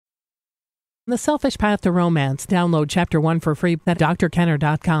The Selfish Path to Romance. Download Chapter 1 for free at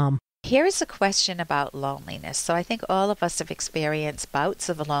drkenner.com. Here's a question about loneliness. So I think all of us have experienced bouts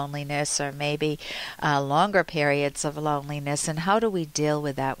of loneliness or maybe longer periods of loneliness. And how do we deal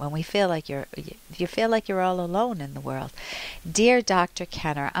with that when we feel like you feel like you're all alone in the world? Dear Dr.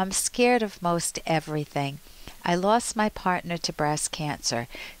 Kenner, I'm scared of most everything. I lost my partner to breast cancer.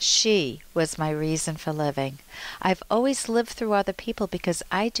 She was my reason for living. I've always lived through other people because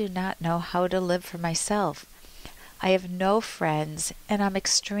I do not know how to live for myself. I have no friends, and I'm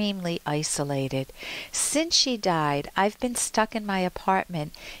extremely isolated. Since she died, I've been stuck in my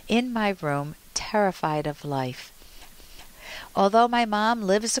apartment, in my room, terrified of life. Although my mom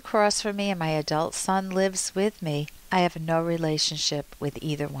lives across from me and my adult son lives with me, I have no relationship with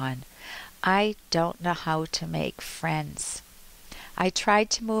either one. I don't know how to make friends. I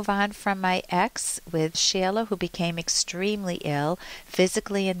tried to move on from my ex with Sheila, who became extremely ill,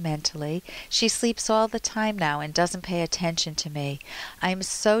 physically and mentally. She sleeps all the time now and doesn't pay attention to me. I'm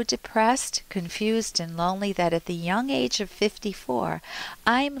so depressed, confused, and lonely that at the young age of 54,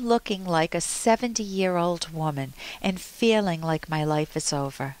 I'm looking like a 70-year-old woman and feeling like my life is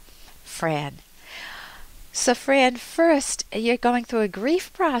over. Fran. So, Fran, first, you're going through a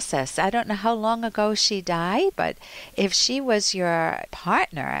grief process. I don't know how long ago she died, but if she was your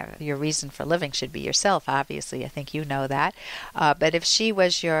partner, your reason for living should be yourself, obviously. I think you know that. But if she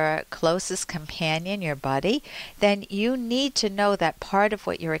was your closest companion, your buddy, then you need to know that part of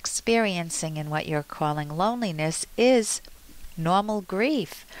what you're experiencing and what you're calling loneliness is normal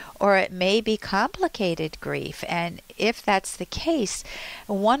grief, or it may be complicated grief. And if that's the case,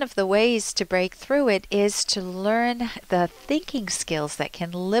 one of the ways to break through it is to learn the thinking skills that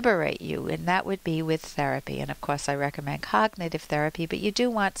can liberate you, and that would be with therapy. And of course, I recommend cognitive therapy, but you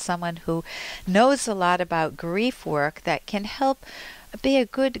do want someone who knows a lot about grief work that can help be a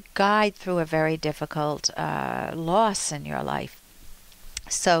good guide through a very difficult loss in your life.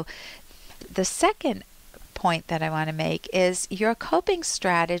 So the second point that I want to make is your coping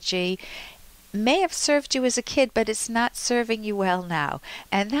strategy may have served you as a kid, but it's not serving you well now,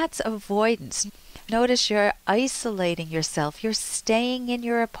 and that's avoidance. Notice you're isolating yourself. You're staying in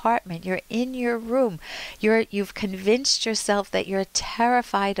your apartment. You're in your room. You've convinced yourself that you're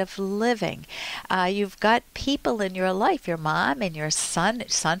terrified of living. You've got people in your life, your mom and your son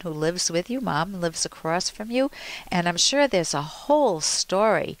who lives with you. Mom lives across from you, and I'm sure there's a whole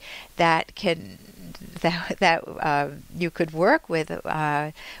story that you could work with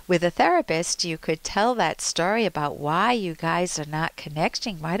a therapist. You could tell that story about why you guys are not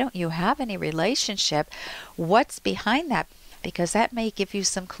connecting. Why don't you have any relationship? What's behind that? Because that may give you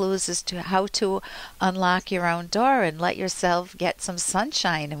some clues as to how to unlock your own door and let yourself get some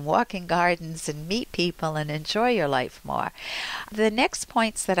sunshine and walk in gardens and meet people and enjoy your life more. The next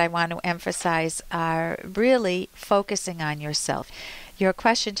points that I want to emphasize are really focusing on yourself. Your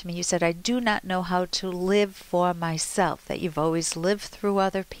question to me, you said, I do not know how to live for myself, that you've always lived through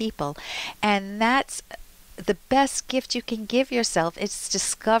other people. And that's the best gift you can give yourself. It's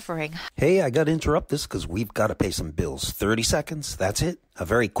discovering. Hey, I got to interrupt this because we've got to pay some bills. 30 seconds, that's it. A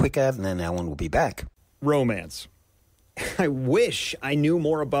very quick ad, and then Ellen will be back. Romance. I wish I knew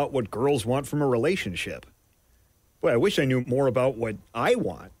more about what girls want from a relationship. Boy, I wish I knew more about what I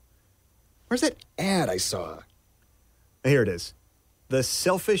want. Where's that ad I saw? Here it is. The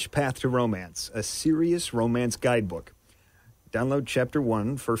Selfish Path to Romance, a serious romance guidebook. Download Chapter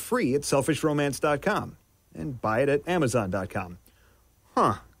 1 for free at selfishromance.com and buy it at amazon.com.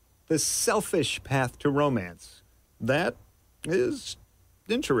 The Selfish Path to Romance. That is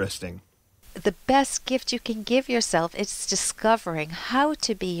interesting. The best gift you can give yourself is discovering how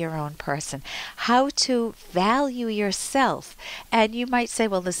to be your own person, how to value yourself. And you might say,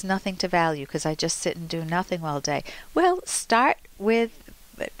 well, there's nothing to value because I just sit and do nothing all day. Well, start with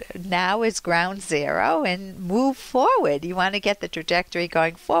now is ground zero and move forward. You want to get the trajectory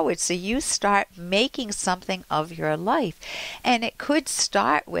going forward. So you start making something of your life. And it could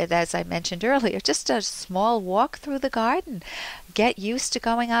start with, as I mentioned earlier, just a small walk through the garden. Get used to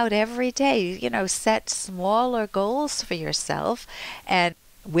going out every day. Set smaller goals for yourself. And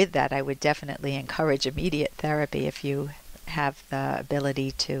with that, I would definitely encourage immediate therapy if you have the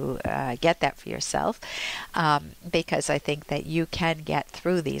ability to get that for yourself, because I think that you can get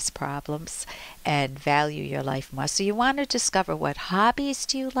through these problems. and value your life more. So you want to discover what hobbies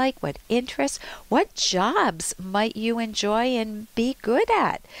do you like, what interests, what jobs might you enjoy and be good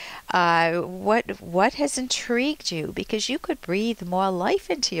at, what has intrigued you, because you could breathe more life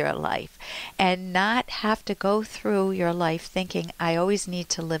into your life and not have to go through your life thinking, I always need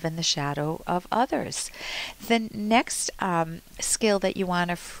to live in the shadow of others. The next skill that you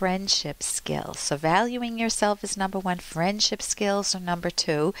want are friendship skills. So valuing yourself is number one. Friendship skills are number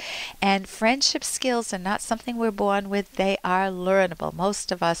two. And friendship skills are not something we're born with. They are learnable.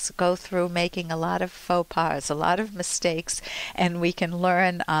 Most of us go through making a lot of faux pas, a lot of mistakes, and we can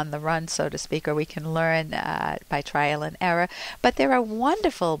learn on the run, so to speak, or we can learn by trial and error. But there are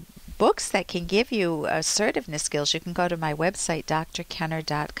wonderful books that can give you assertiveness skills. You can go to my website,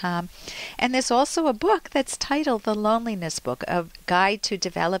 drkenner.com. And there's also a book that's titled The Loneliness Book, A Guide to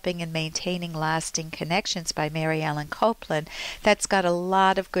Developing and Maintaining Lasting Connections by Mary Ellen Copeland. That's got a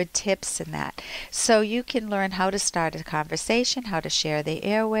lot of good tips in that. So you can learn how to start a conversation, how to share the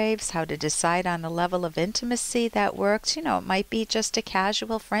airwaves, how to decide on a level of intimacy that works. You know, it might be just a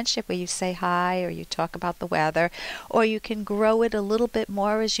casual friendship where you say hi or you talk about the weather, or you can grow it a little bit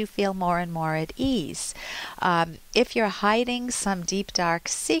more as you feel more and more at ease. If you're hiding some deep, dark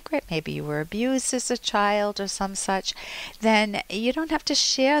secret, maybe you were abused as a child or some such, then you don't have to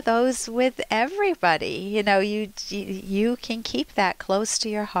share those with everybody. You know, you can keep that close to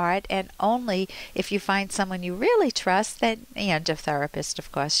your heart, and only if you find someone you really trust, then, and a therapist, of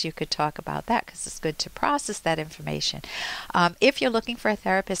course, you could talk about that, because it's good to process that information. If you're looking for a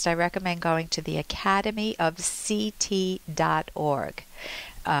therapist, I recommend going to the academyofct.org.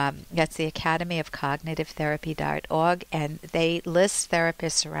 That's the Academy of Cognitive Therapy.org, and they list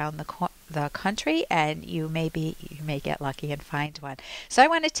therapists around the country, and you may get lucky and find one. So I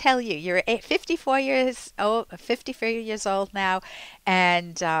want to tell you, you're 54 years old now,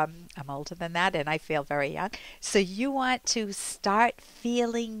 and I'm older than that, and I feel very young. So you want to start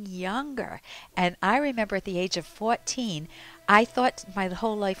feeling younger. And I remember at the age of 14, I thought my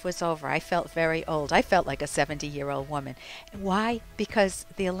whole life was over. I felt very old. I felt like a 70-year-old woman. Why? Because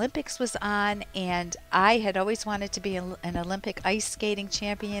the Olympics was on, and I had always wanted to be an Olympic ice skating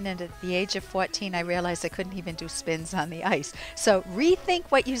champion, and at the age of 14, I realized I couldn't even do spins on the ice. So rethink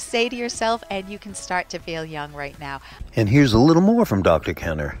what you say to yourself, and you can start to feel young right now. And here's a little more from Dr.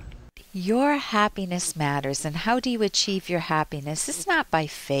 Kenner. Your happiness matters, and how do you achieve your happiness? It's not by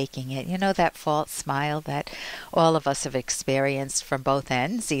faking it. You know, that false smile that all of us have experienced from both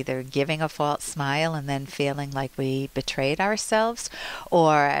ends, either giving a false smile and then feeling like we betrayed ourselves,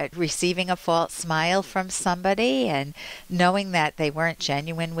 or receiving a false smile from somebody and knowing that they weren't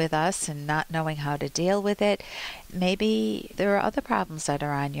genuine with us and not knowing how to deal with it. Maybe there are other problems that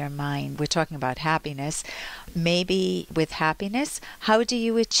are on your mind. We're talking about happiness. Maybe with happiness, how do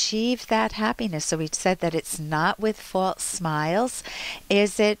you achieve that happiness? So we said that it's not with false smiles.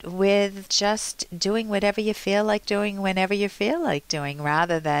 Is it with just doing whatever you feel like doing whenever you feel like doing,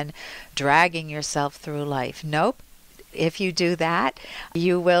 rather than dragging yourself through life? Nope. If you do that,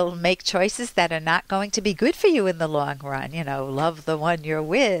 you will make choices that are not going to be good for you in the long run. You know, love the one you're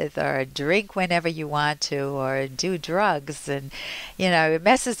with, or drink whenever you want to, or do drugs. And, you know, it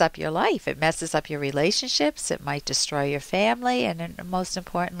messes up your life. It messes up your relationships. It might destroy your family. And most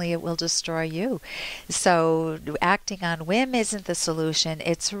importantly, it will destroy you. So acting on whim isn't the solution.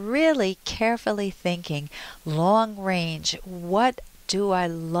 It's really carefully thinking, long range, what do I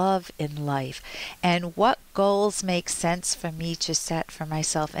love in life, and what goals make sense for me to set for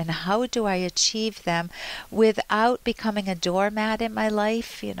myself, and how do I achieve them without becoming a doormat in my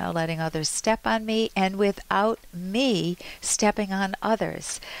life, you know, letting others step on me, and without me stepping on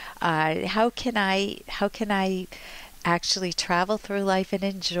others. How can I actually travel through life and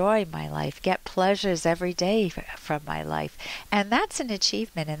enjoy my life, get pleasures every day from my life? And that's an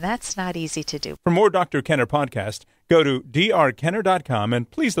achievement, and that's not easy to do. For more Dr. Kenner podcast, go to drkenner.com and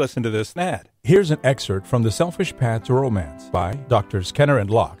please listen to this ad. Here's an excerpt from The Selfish Path to Romance by Drs. Kenner and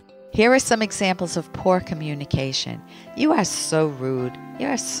Locke. Here are some examples of poor communication. You are so rude. You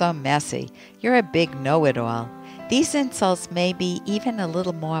are so messy. You're a big know-it-all. These insults may be even a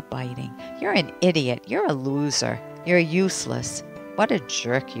little more biting. You're an idiot. You're a loser. You're useless. What a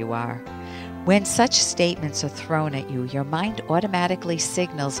jerk you are. When such statements are thrown at you, your mind automatically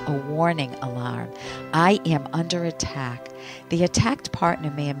signals a warning alarm. I am under attack. The attacked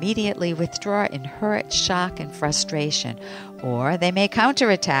partner may immediately withdraw in hurt, shock, and frustration, or they may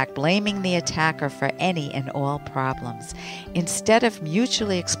counterattack, blaming the attacker for any and all problems. Instead of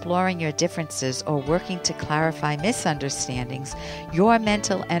mutually exploring your differences or working to clarify misunderstandings, your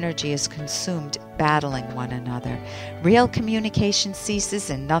mental energy is consumed battling one another. Real communication ceases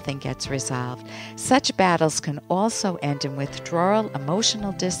and nothing gets resolved. Such battles can also end in withdrawal,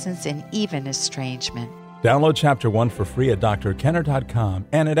 emotional distance, and even estrangement. Download Chapter 1 for free at drkenner.com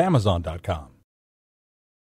and at amazon.com.